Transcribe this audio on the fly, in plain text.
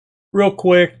Real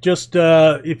quick, just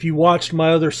if you watched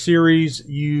my other series,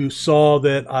 you saw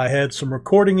that I had some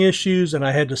recording issues and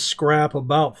I had to scrap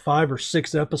about 5 or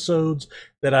 6 episodes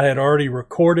that I had already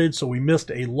recorded, so we missed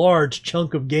a large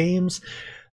chunk of games.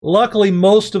 Luckily,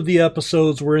 most of the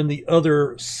episodes were in the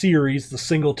other series, the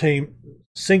single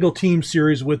team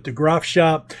series with the Graf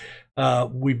Shop.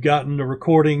 We've gotten the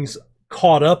recordings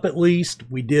caught up at least.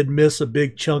 We did miss a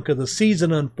big chunk of the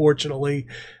season, unfortunately,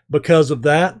 because of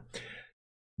that.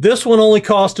 This one only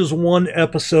cost us 1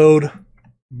 episode,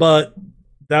 but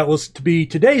that was to be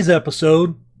today's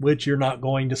episode, which you're not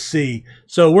going to see.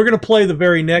 So we're going to play the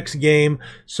very next game,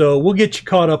 so we'll get you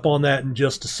caught up on that in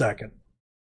just a second.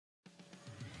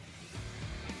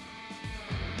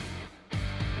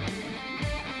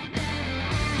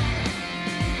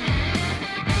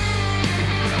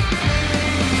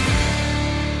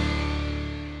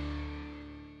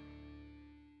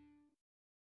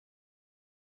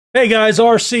 Hey guys,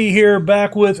 RC here,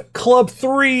 back with Club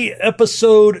 3,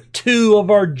 Episode 2 of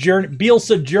our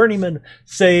Bielsa Journeyman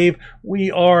save.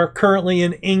 We are currently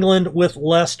in England with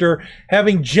Leicester,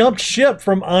 having jumped ship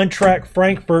from Eintracht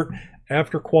Frankfurt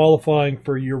after qualifying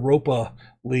for Europa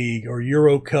League or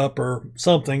Euro Cup or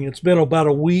something. It's been about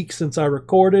a week since I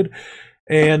recorded,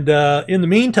 and in the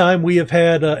meantime, we have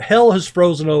had hell has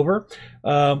frozen over.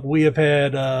 We have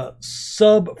had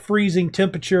sub-freezing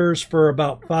temperatures for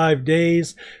about 5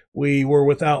 days. We were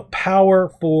without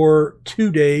power for 2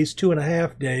 days,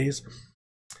 2.5 days.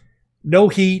 No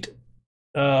heat.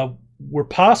 We're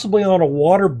possibly on a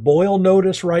water boil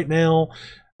notice right now.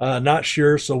 Not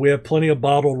sure. So we have plenty of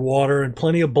bottled water and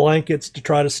plenty of blankets to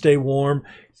try to stay warm.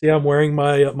 See, I'm wearing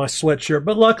my sweatshirt,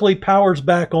 but luckily power's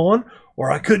back on,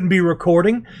 or I couldn't be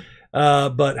recording.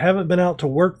 But haven't been out to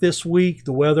work this week.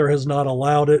 The weather has not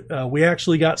allowed it. We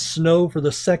actually got snow for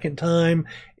the second time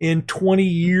in 20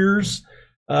 years.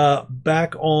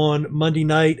 Back on Monday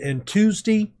night and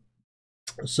Tuesday.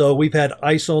 So we've had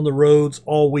ice on the roads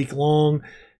all week long.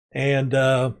 And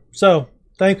so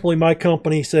thankfully my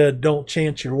company said, don't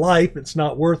chance your life. It's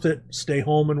not worth it. Stay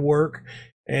home and work.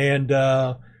 And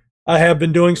I have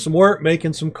been doing some work,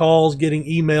 making some calls, getting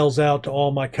emails out to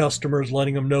all my customers,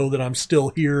 letting them know that I'm still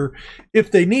here if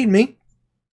they need me.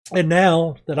 And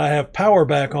now that I have power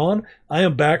back on, I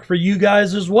am back for you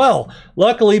guys as well.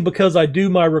 Luckily, because I do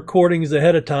my recordings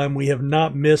ahead of time, we have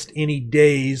not missed any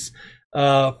days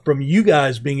from you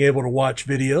guys being able to watch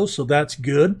videos, so that's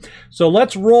good. So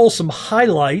let's roll some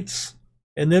highlights,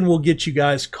 and then we'll get you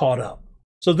guys caught up.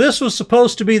 So this was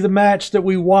supposed to be the match that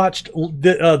we watched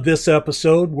this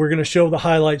episode. We're going to show the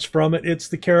highlights from it. It's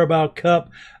the Carabao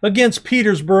Cup against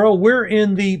Peterborough. We're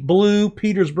in the blue,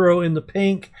 Peterborough in the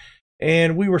pink.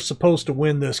 And we were supposed to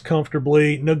win this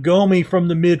comfortably. Nagomi from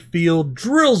the midfield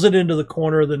drills it into the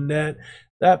corner of the net.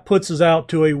 That puts us out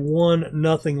to a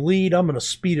 1-0 lead. I'm going to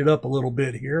speed it up a little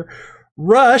bit here.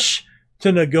 Rush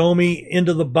to Nagomi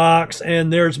into the box,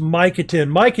 and there's Mykytyn.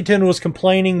 Mykytyn was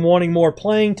complaining, wanting more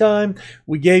playing time.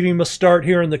 We gave him a start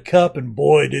here in the cup, and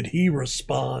boy, did he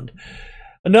respond.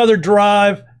 Another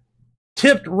drive,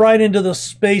 tipped right into the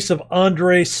space of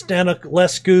Andrei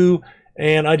Staniculescu.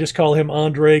 And I just call him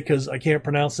Andre because I can't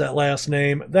pronounce that last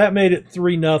name. That made it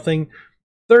 3-0.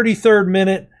 33rd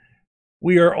minute,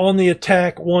 we are on the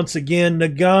attack once again.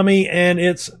 Nagami, and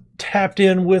it's tapped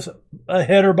in with a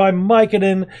header by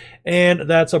Mykytyn, and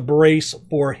that's a brace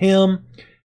for him.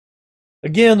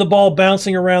 Again, the ball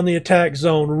bouncing around the attack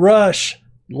zone. Rush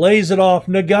lays it off.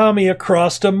 Nagami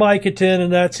across to Mykytyn,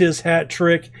 and that's his hat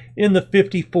trick in the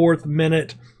 54th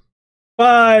minute.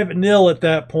 5-0 at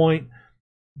that point.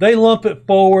 They lump it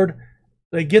forward.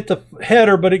 They get the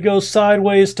header, but it goes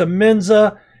sideways to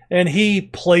Menza, and he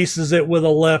places it with a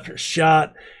left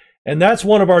shot. And that's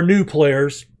one of our new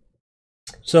players.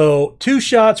 So 2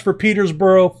 shots for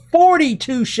Peterborough,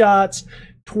 42 shots,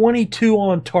 22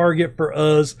 on target for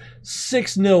us,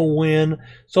 6-0 win.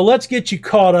 So let's get you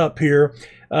caught up here.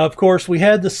 Of course, we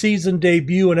had the season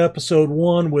debut in episode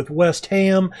 1 with West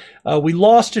Ham. We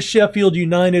lost to Sheffield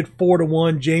United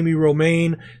 4-1. Jamie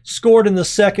Romaine scored in the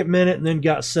 2nd minute and then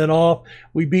got sent off.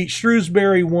 We beat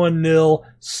Shrewsbury 1-0.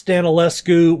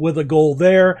 Staniculescu with a goal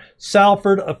there.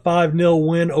 Salford, a 5-0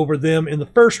 win over them in the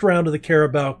first round of the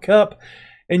Carabao Cup.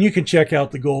 And you can check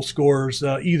out the goal scorers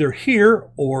either here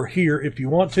or here if you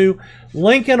want to.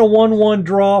 Lincoln, a 1-1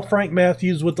 draw. Frank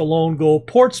Matthews with the lone goal.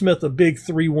 Portsmouth, a big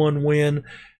 3-1 win.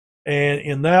 And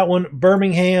in that one,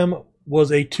 Birmingham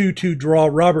was a 2-2 draw.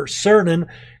 Robert Cernan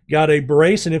got a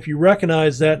brace. And if you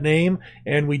recognize that name,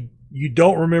 and we you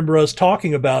don't remember us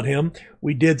talking about him.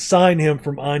 We did sign him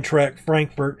from Eintracht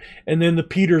Frankfurt, and then the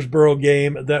Petersburg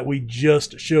game that we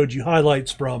just showed you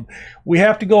highlights from. We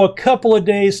have to go a couple of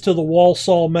days to the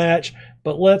Walsall match,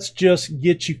 but let's just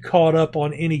get you caught up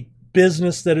on any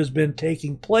business that has been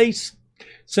taking place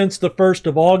since the 1st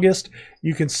of August.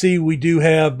 You can see we do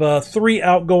have 3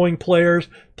 outgoing players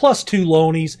plus 2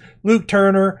 loanies. Luke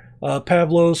Turner,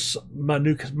 Pavlos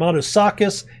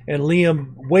Manusakis, and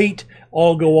Liam Waite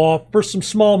all go off for some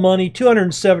small money,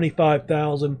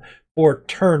 $275,000 for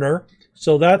Turner.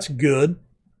 So that's good.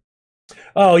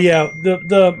 Oh yeah,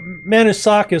 the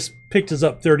Manusakis picked us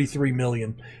up $33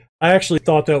 million. I actually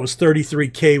thought that was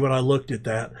 $33K when I looked at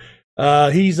that.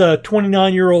 He's a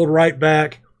 29-year-old right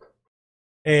back.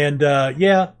 And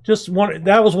yeah,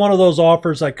 that was one of those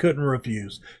offers I couldn't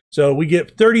refuse. So we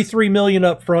get $33 million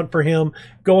up front for him,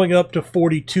 going up to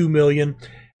 $42 million.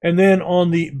 And then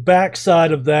on the back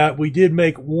side of that, we did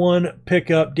make one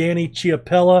pickup, Danny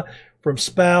Chiapella from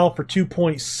Spal for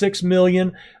 $2.6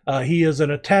 million. He is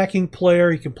an attacking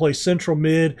player. He can play central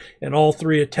mid and all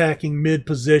 3 attacking mid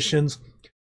positions.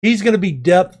 He's going to be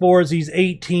depth for us. He's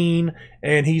 18,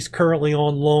 and he's currently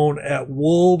on loan at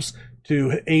Wolves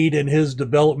to aid in his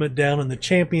development down in the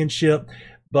championship.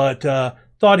 But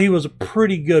thought he was a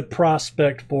pretty good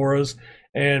prospect for us.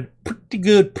 And pretty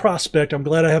good prospect. I'm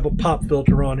glad I have a pop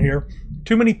filter on here.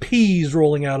 Too many P's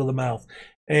rolling out of the mouth.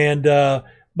 And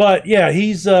but yeah,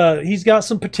 he's got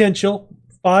some potential,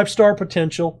 5-star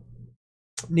potential.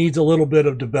 Needs a little bit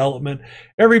of development.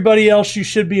 Everybody else you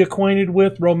should be acquainted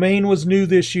with. Romain was new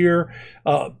this year.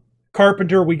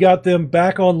 Carpenter, we got them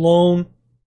back on loan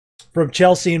from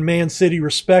Chelsea and Man City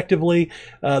respectively.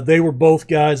 They were both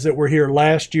guys that were here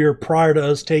last year prior to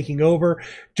us taking over.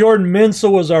 Jordan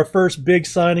Mensah was our first big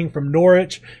signing from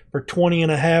Norwich for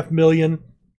 $20.5 million.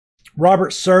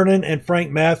 Robert Cernan and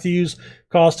Frank Matthews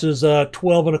cost us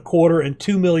 $12.25 and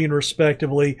 $2 million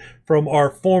respectively from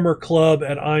our former club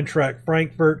at Eintracht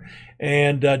Frankfurt.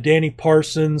 And Danny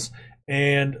Parsons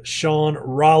and Sean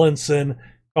Rollinson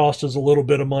cost us a little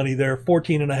bit of money there,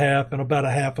 $14.5 and about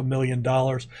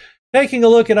 $500,000. Taking a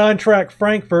look at Eintracht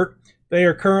Frankfurt, they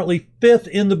are currently 5th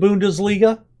in the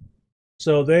Bundesliga.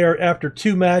 So they are, after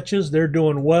 2 matches, they're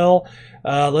doing well.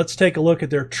 Let's take a look at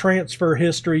their transfer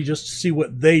history just to see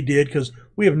what they did, because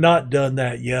we have not done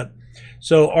that yet.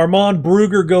 So Armand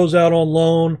Brugger goes out on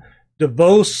loan.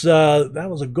 DeVos, that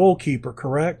was a goalkeeper,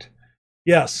 correct?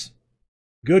 Yes,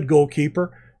 good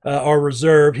goalkeeper. Our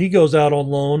reserve, he goes out on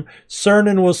loan.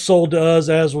 Cernan was sold to us,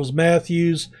 as was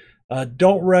Matthews.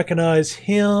 Don't recognize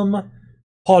him.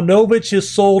 Paunovic is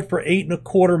sold for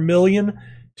 $8.25 million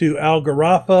to Al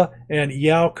Garafa, and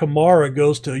Yao Kamara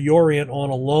goes to Orient on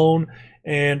a loan.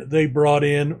 And they brought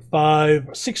in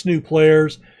 6 new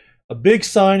players. A big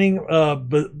signing,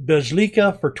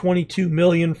 Bezlika for $22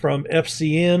 million from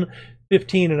FCN,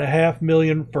 $15.5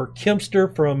 million for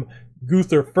Kempster from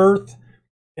Greuther Fürth,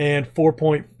 and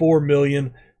 $4.4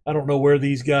 million. I don't know where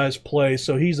these guys play.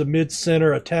 So he's a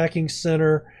mid-center, attacking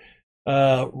center,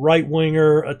 right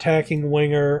winger, attacking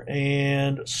winger,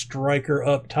 and striker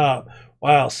up top.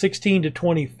 Wow, 16 to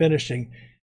 20 finishing.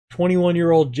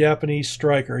 21-year-old Japanese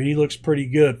striker. He looks pretty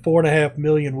good. $4.5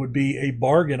 million would be a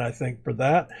bargain, I think, for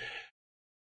that.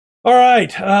 All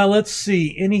right, let's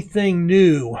see. Anything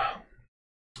new?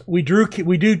 We drew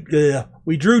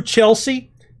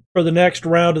Chelsea for the next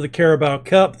round of the Carabao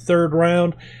Cup, 3rd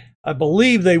round. I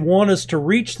believe they want us to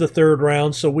reach the 3rd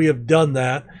round, so we have done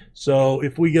that. So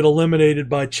if we get eliminated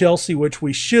by Chelsea, which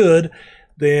we should,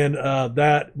 then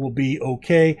that will be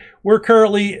okay. We're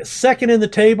currently 2nd in the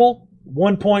table,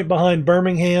 1 point behind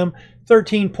Birmingham,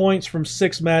 13 points from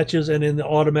 6 matches, and in the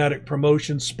automatic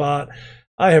promotion spot.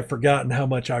 I have forgotten how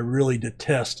much I really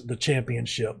detest the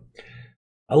championship.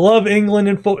 I love England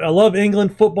and I love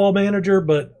England Football Manager,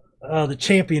 but the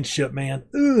championship, man,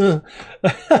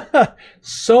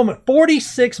 so much,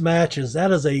 46 matches. That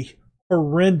is a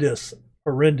horrendous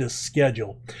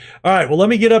schedule. All right, well, let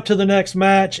me get up to the next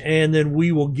match, and then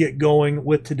we will get going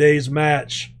with today's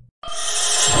match.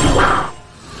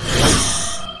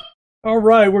 All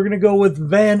right, we're going to go with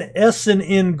Van Essen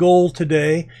in goal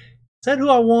today. Is that who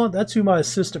I want? That's who my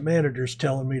assistant manager is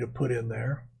telling me to put in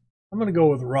there. I'm going to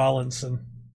go with Rollinson.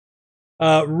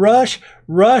 Rush.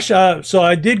 So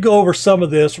I did go over some of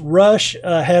this. Rush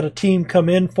had a team come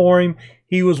in for him.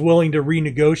 He was willing to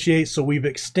renegotiate, so we've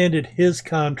extended his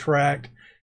contract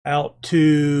out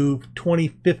to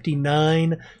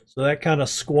 2059. So that kind of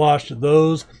squashed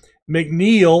those.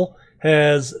 McNeil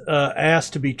has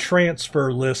asked to be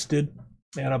transfer listed,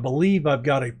 and I believe I've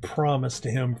got a promise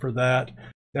to him for that.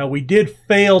 Now, we did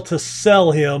fail to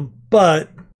sell him, but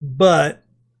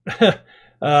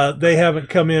They haven't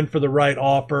come in for the right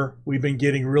offer. We've been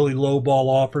getting really low ball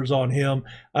offers on him.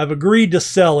 I've agreed to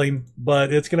sell him,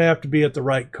 but it's going to have to be at the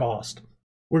right cost.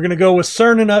 We're going to go with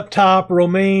Cernan up top,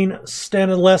 Romain,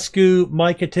 Stănescu,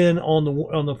 Mykytyn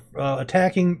on the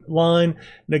attacking line,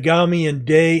 Nagami and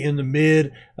Day in the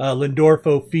mid,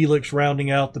 Lindorfo, Felix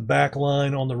rounding out the back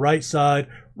line on the right side,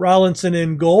 Rollinson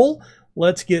in goal.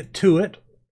 Let's get to it.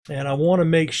 And I want to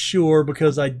make sure,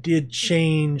 because I did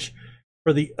change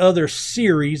for the other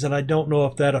series, and I don't know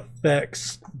if that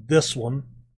affects this one.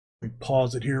 Let me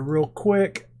pause it here real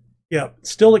quick. Yep,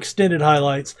 still extended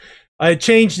highlights. I had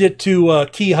changed it to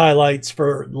key highlights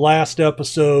for last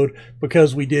episode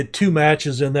because we did 2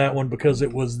 matches in that one because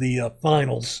it was the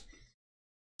finals.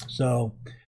 So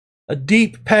a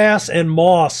deep pass and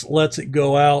Moss lets it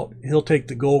go out. He'll take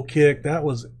the goal kick. That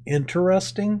was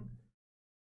interesting.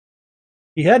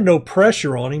 He had no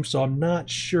pressure on him, so I'm not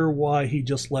sure why he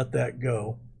just let that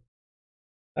go.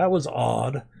 That was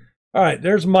odd. All right,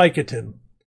 there's Mykytyn.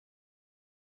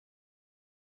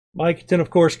 Mykytyn, of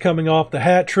course, coming off the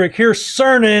hat trick. Here's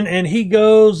Cernan, and he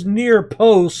goes near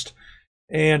post,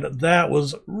 and that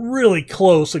was really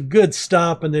close. A good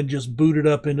stop, and then just booted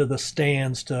up into the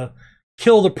stands to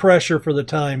kill the pressure for the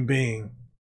time being.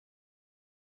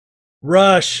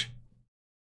 Rush.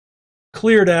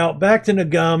 Cleared out. Back to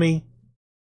Nagami.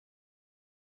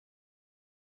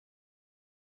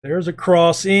 There's a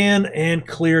cross in and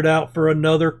cleared out for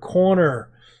another corner.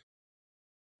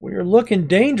 We are looking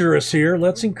dangerous here.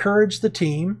 Let's encourage the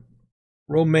team.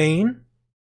 Romain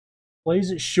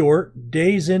plays it short.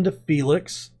 Day's into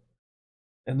Felix.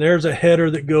 And there's a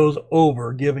header that goes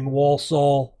over, giving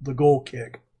Walsall the goal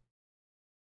kick.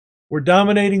 We're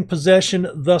dominating possession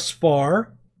thus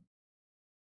far.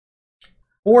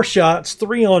 4 shots,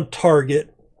 3 on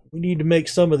target. We need to make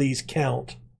some of these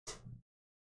count.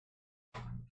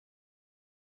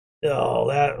 Oh,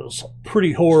 that was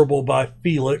pretty horrible by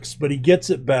Felix, but he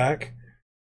gets it back.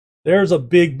 There's a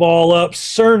big ball up.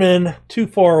 Cernan too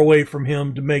far away from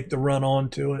him to make the run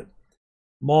onto it.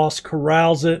 Moss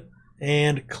corrals it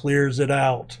and clears it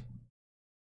out.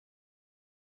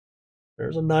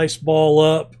 There's a nice ball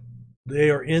up. They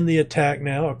are in the attack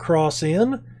now. A cross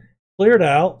in. Cleared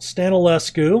out.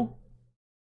 Stănescu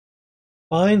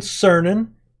finds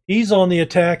Cernan. He's on the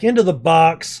attack into the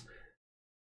box.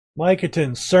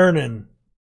 Mykytyn, Cernan,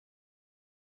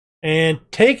 and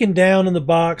taken down in the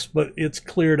box, but it's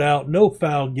cleared out. No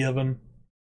foul given.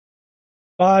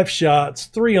 5 shots,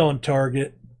 3 on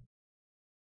target.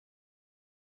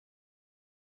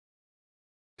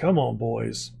 Come on,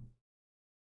 boys.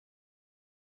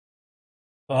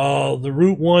 Oh, the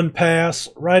Route 1 pass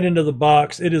right into the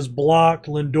box. It is blocked.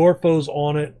 Lindorfo's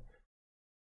on it.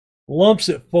 Lumps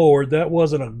it forward. That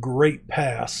wasn't a great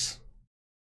pass.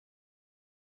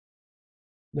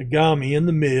 Nagami in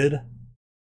the mid.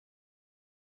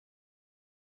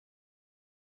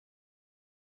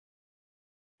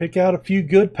 Pick out a few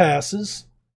good passes.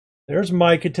 There's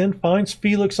Mykytyn. Finds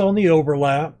Felix on the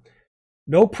overlap.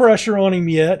 No pressure on him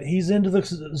yet. He's into the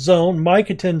zone.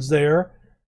 Mykytyn's there.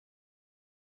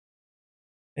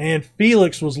 And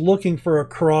Felix was looking for a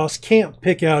cross. Can't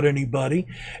pick out anybody.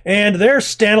 And there's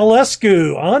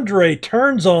Stănescu. Andre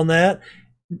turns on that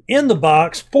in the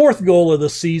box. 4th goal of the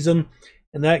season.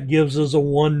 And that gives us a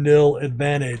 1-0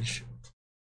 advantage.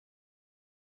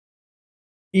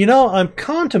 You know, I'm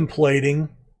contemplating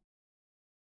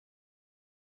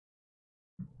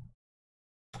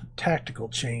a tactical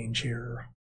change here.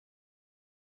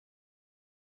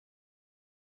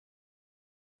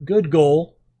 Good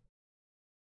goal.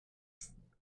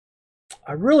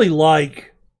 I really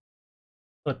like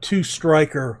a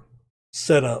 2-striker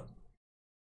setup.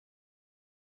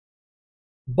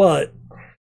 But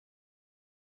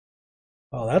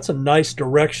oh, that's a nice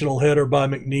directional header by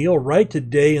McNeil, right to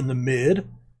Day in the mid.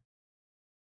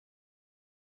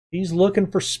 He's looking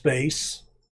for space.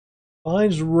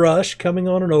 Finds Rush coming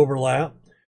on an overlap.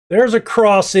 There's a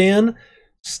cross in.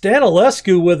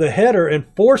 Stănescu with a header and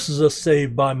forces a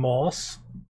save by Moss.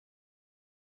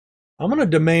 I'm going to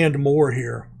demand more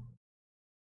here.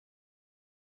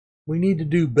 We need to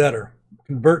do better.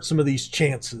 Convert some of these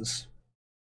chances.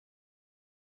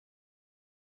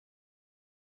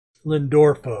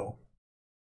 Lindorfo.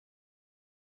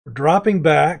 We're dropping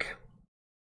back.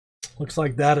 Looks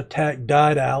like that attack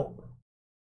died out.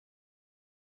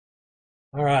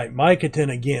 All right,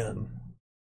 Mykytyn again.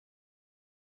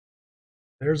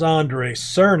 There's Andre.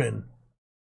 Cernan.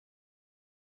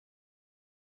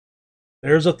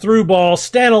 There's a through ball.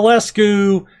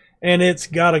 Stănescu, and it's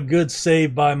got a good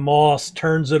save by Moss.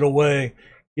 Turns it away,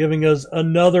 giving us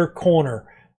another corner.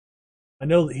 I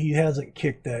know that he hasn't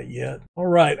kicked that yet. All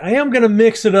right, I am going to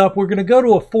mix it up. We're going to go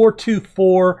to a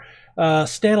 4-2-4.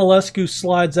 Stanilescu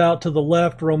slides out to the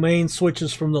left. Romain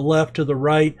switches from the left to the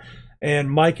right. And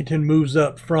Mykytyn moves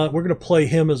up front. We're going to play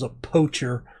him as a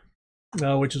poacher,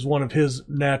 which is one of his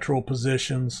natural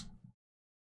positions.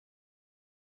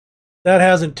 That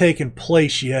hasn't taken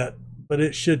place yet, but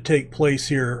it should take place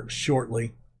here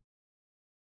shortly.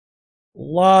 A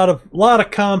lot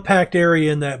of compact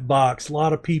area in that box. A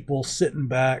lot of people sitting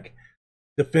back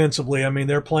defensively. I mean,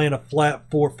 they're playing a flat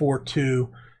 4-4-2.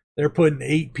 They're putting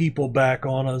 8 people back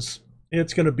on us.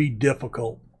 It's going to be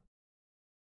difficult.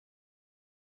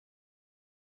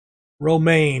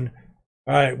 Romain.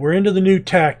 All right, we're into the new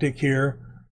tactic here.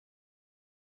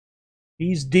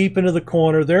 He's deep into the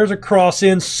corner. There's a cross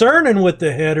in. Cernan with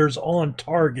the headers on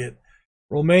target.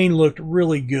 Romain looked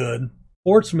really good.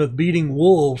 Portsmouth beating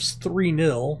Wolves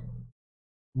 3-0.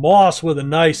 Moss with a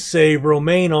nice save.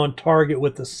 Romain on target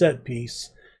with the set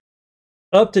piece.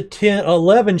 Up to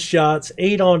 11 shots,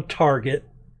 8 on target.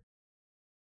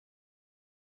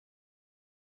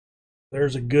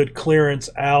 There's a good clearance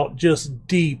out, just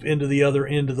deep into the other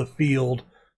end of the field.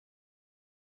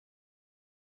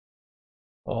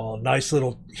 Oh, nice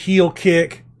little heel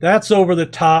kick. That's over the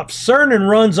top. Cernan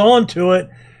runs onto it.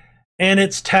 And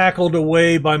it's tackled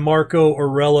away by Marco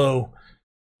Aurelio.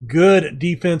 Good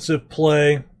defensive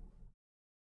play.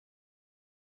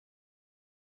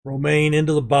 Romain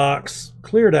into the box.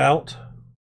 Cleared out.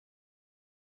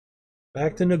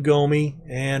 Back to Ngomi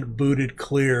and booted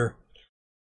clear.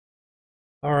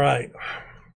 All right.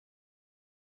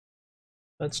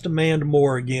 Let's demand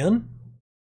more again.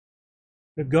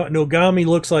 Ngami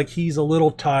looks like he's a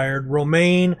little tired.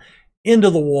 Romain into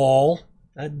the wall.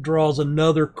 That draws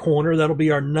another corner. That'll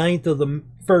be our 9th of the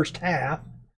first half.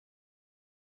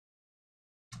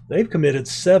 They've committed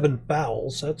 7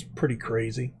 fouls. That's pretty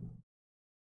crazy.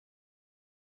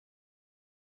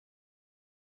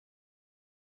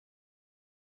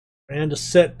 And a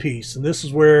set piece. And this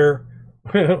is where,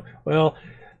 well,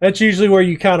 that's usually where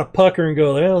you kind of pucker and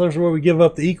go, well, there's where we give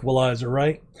up the equalizer,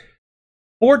 right?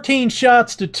 14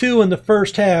 shots to 2 in the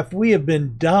first half. We have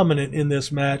been dominant in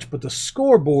this match, but the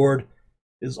scoreboard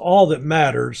is all that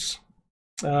matters.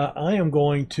 I am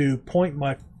going to point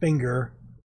my finger.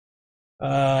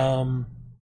 Guard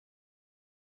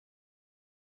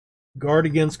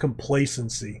against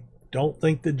complacency. Don't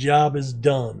think the job is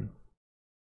done.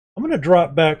 I'm going to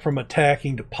drop back from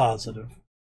attacking to positive.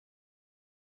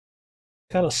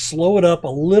 Kind of slow it up a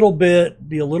little bit,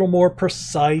 be a little more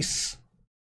precise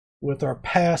with our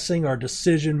passing, our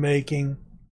decision making.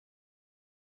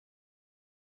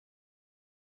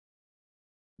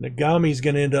 Ngami's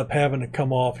going to end up having to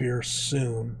come off here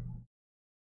soon.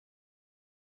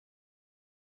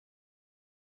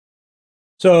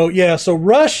 So, yeah, so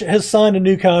Rush has signed a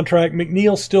new contract.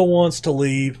 McNeil still wants to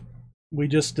leave. We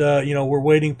just, we're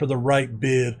waiting for the right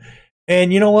bid.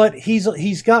 And you know what?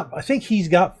 I think he's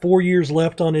got 4 years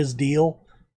left on his deal.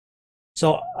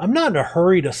 So I'm not in a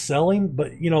hurry to sell him,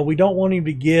 but, we don't want him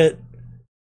to get,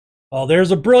 oh,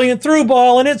 there's a brilliant through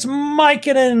ball, and it's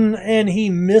Mykytyn, and he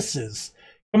misses.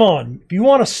 Come on, if you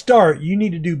want to start, you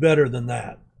need to do better than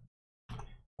that.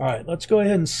 All right, let's go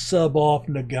ahead and sub off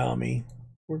Ngami.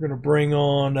 We're going to bring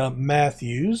on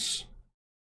Matthews,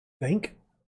 I think.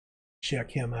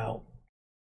 Check him out.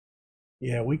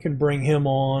 Yeah, we can bring him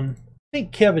on. I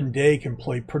think Kevin Day can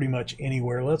play pretty much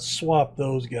anywhere. Let's swap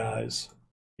those guys.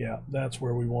 Yeah, that's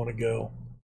where we want to go.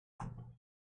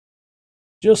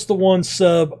 Just the one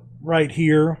sub right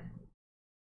here.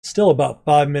 Still about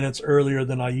 5 minutes earlier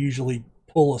than I usually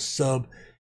pull a sub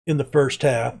in the first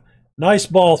half. Nice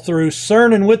ball through.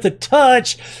 Cernan with the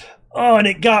touch. Oh, and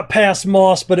it got past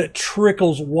Moss, but it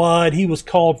trickles wide. He was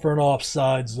called for an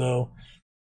offsides, though.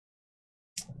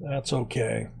 That's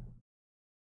okay.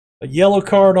 A yellow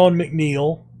card on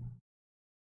McNeil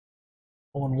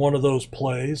on one of those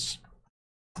plays.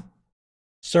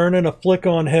 Cernan, a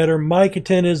flick-on header.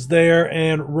 Mykytyn is there,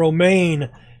 and Romain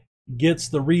gets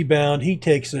the rebound. He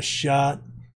takes a shot.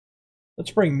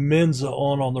 Let's bring Menza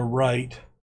on the right.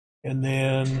 And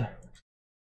then,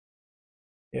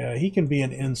 yeah, he can be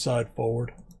an inside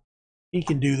forward. He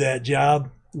can do that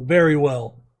job very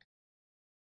well.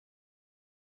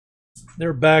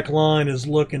 Their back line is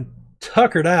looking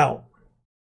tuckered out.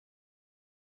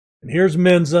 And here's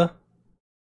Menza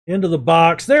into the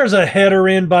box. There's a header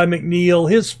in by McNeil,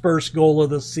 his first goal of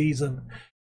the season.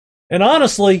 And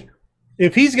honestly,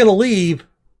 if he's going to leave,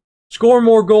 score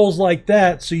more goals like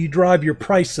that so you drive your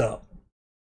price up.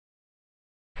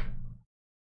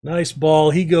 Nice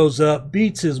ball. He goes up,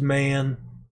 beats his man,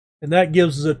 and that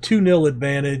gives us a 2-0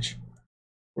 advantage.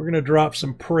 We're going to drop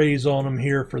some praise on him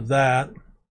here for that.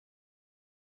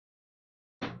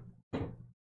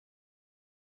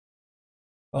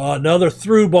 Another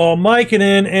through ball,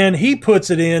 Mykytyn, and he puts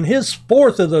it in, his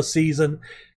 4th of the season,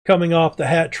 coming off the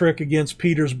hat trick against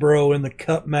Peterborough in the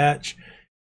cup match.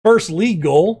 First league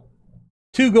goal,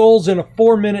 2 goals in a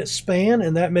 4-minute span,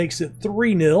 and that makes it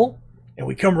 3-0. And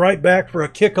we come right back for a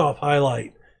kickoff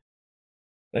highlight.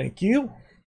 Thank you.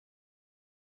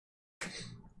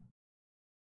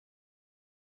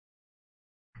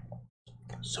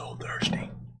 So thirsty.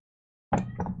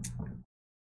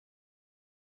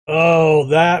 Oh,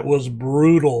 that was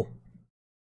brutal.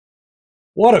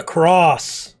 What a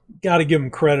cross. Got to give him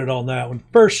credit on that one.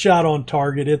 First shot on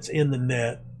target. It's in the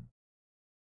net.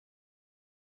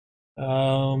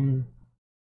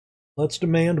 Let's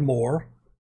demand more.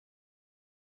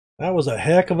 That was a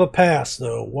heck of a pass,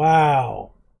 though.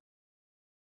 Wow.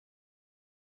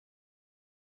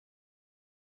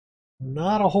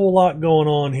 Not a whole lot going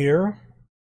on here.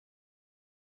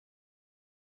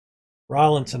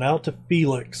 Rollinson out to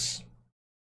Felix.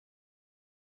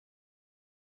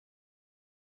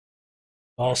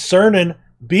 Oh, Cernan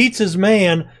beats his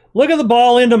man. Look at the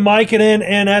ball into Mykytyn,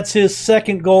 and that's his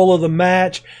 2nd goal of the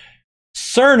match.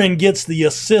 Cernan gets the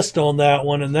assist on that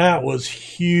one, and that was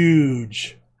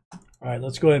huge. All right,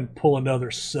 let's go ahead and pull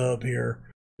another sub here. Is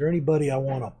there anybody I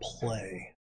want to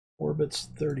play? Orbit's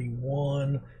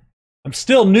 31. I'm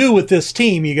still new with this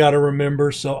team, you got to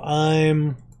remember, so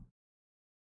I'm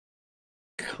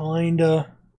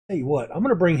kinda, tell you what, I'm going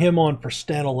to bring him on for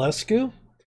Stanilescu.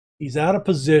 He's out of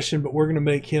position, but we're going to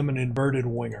make him an inverted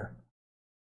winger.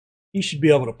 He should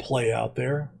be able to play out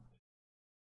there.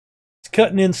 He's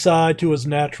cutting inside to his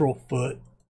natural foot.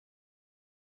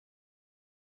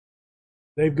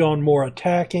 They've gone more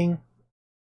attacking.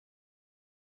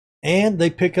 And they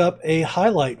pick up a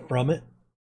highlight from it,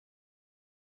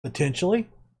 potentially,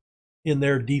 in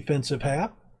their defensive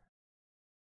half.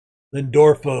 Then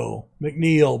Dorfo,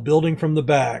 McNeil, building from the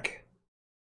back.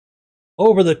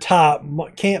 Over the top,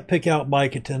 can't pick out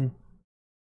Mykytyn.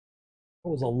 That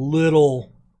was a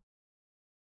little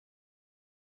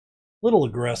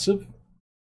aggressive.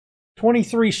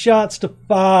 23 shots to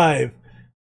 5.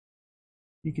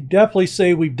 You could definitely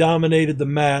say we've dominated the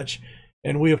match,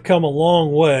 and we have come a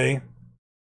long way.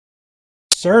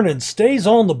 Cernan stays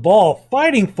on the ball,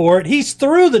 fighting for it. He's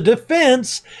through the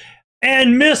defense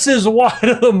and misses wide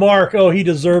of the mark. Oh, he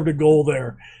deserved a goal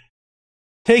there.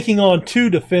 Taking on 2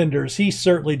 defenders, he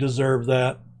certainly deserved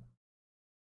that.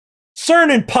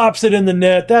 Cernan pops it in the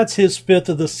net. That's his 5th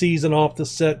of the season off the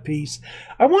set piece.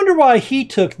 I wonder why he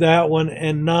took that one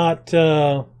and not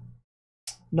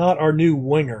our new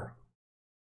winger.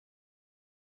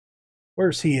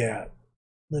 Where's he at?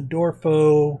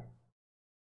 Lindorfo.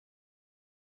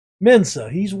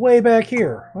 Mensa. He's way back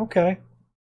here. Okay.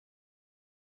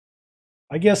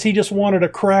 I guess he just wanted a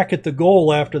crack at the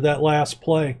goal after that last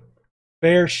play.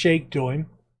 Fair shake to him.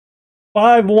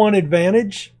 5-1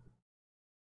 advantage.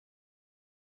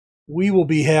 We will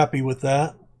be happy with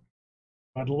that.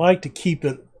 I'd like to keep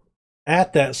it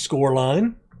at that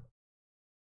scoreline.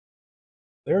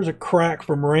 There's a crack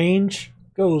from range.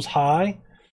 Goes high.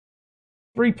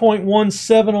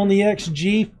 3.17 on the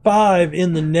XG. 5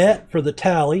 in the net for the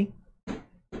tally.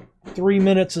 3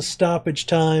 minutes of stoppage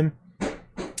time.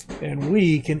 And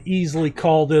we can easily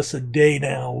call this a day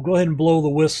now. We'll go ahead and blow the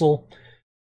whistle.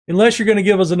 Unless you're going to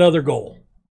give us another goal.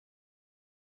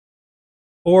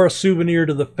 Or a souvenir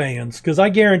to the fans. Because I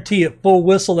guarantee at full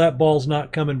whistle, that ball's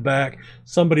not coming back.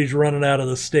 Somebody's running out of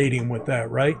the stadium with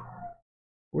that, right?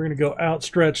 We're going to go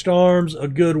outstretched arms. A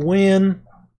good win.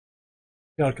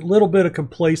 Got a little bit of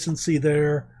complacency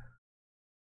there.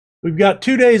 We've got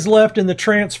 2 days left in the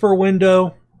transfer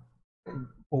window.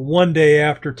 Well, 1 day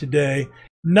after today.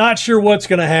 Not sure what's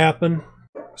going to happen.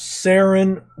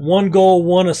 Sarin, 1 goal,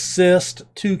 1 assist,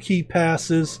 2 key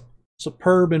passes.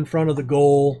 Superb in front of the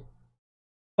goal.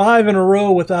 5 in a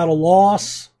row without a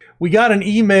loss. We got an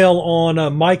email on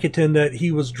Mykytyn that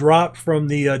he was dropped from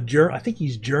the I think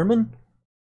he's German.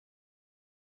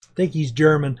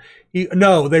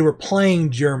 No, they were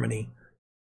playing Germany.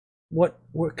 What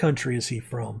country is he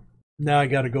from? Now I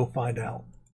got to go find out.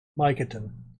 Mykytyn.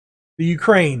 The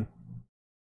Ukraine.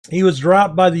 He was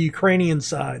dropped by the Ukrainian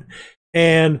side.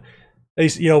 And they,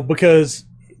 because,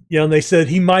 they said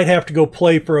he might have to go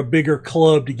play for a bigger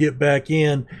club to get back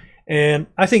in. And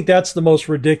I think that's the most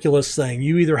ridiculous thing.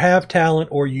 You either have talent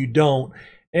or you don't.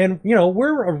 And,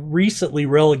 we're a recently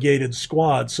relegated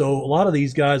squad, so a lot of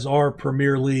these guys are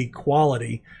Premier League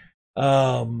quality.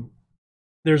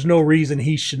 There's no reason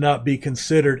he should not be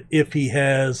considered if he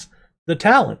has the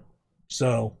talent.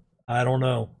 So, I don't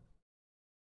know.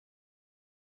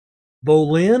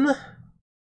 Volyn.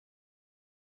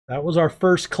 That was our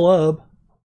first club.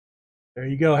 There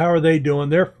you go. How are they doing?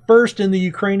 They're first in the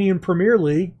Ukrainian Premier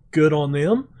League. Good on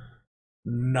them.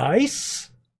 Nice.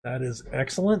 That is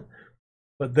excellent.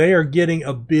 But they are getting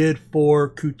a bid for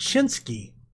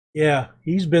Kuczynski. Yeah,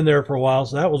 he's been there for a while,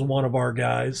 so that was one of our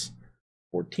guys.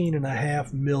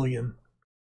 $14.5 million.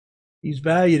 He's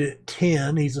valued at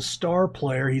 10. He's a star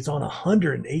player. He's on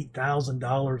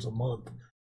 $108,000 a month.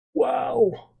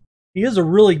 Wow. He is a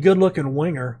really good-looking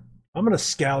winger. I'm going to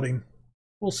scout him.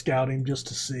 We'll scout him just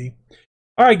to see.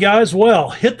 All right, guys. Well,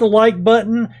 hit the like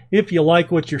button if you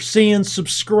like what you're seeing.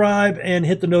 Subscribe and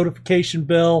hit the notification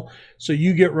bell so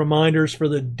you get reminders for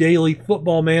the daily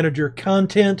Football Manager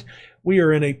content. We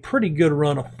are in a pretty good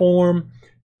run of form.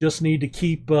 Just need to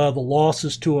keep the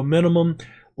losses to a minimum.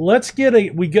 Let's get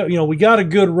we got a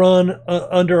good run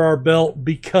under our belt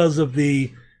because of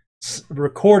the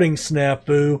recording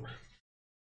snafu.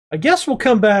 I guess we'll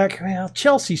come back. Well,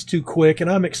 Chelsea's too quick,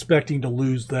 and I'm expecting to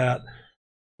lose that.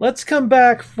 Let's come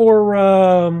back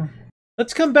for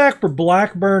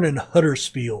Blackburn and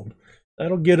Huddersfield.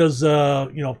 That'll get us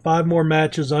 5 more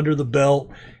matches under the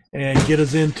belt and get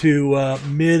us into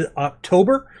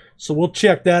mid-October. So we'll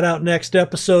check that out next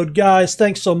episode. Guys,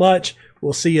 thanks so much.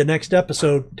 We'll see you next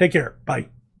episode. Take care.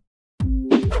 Bye.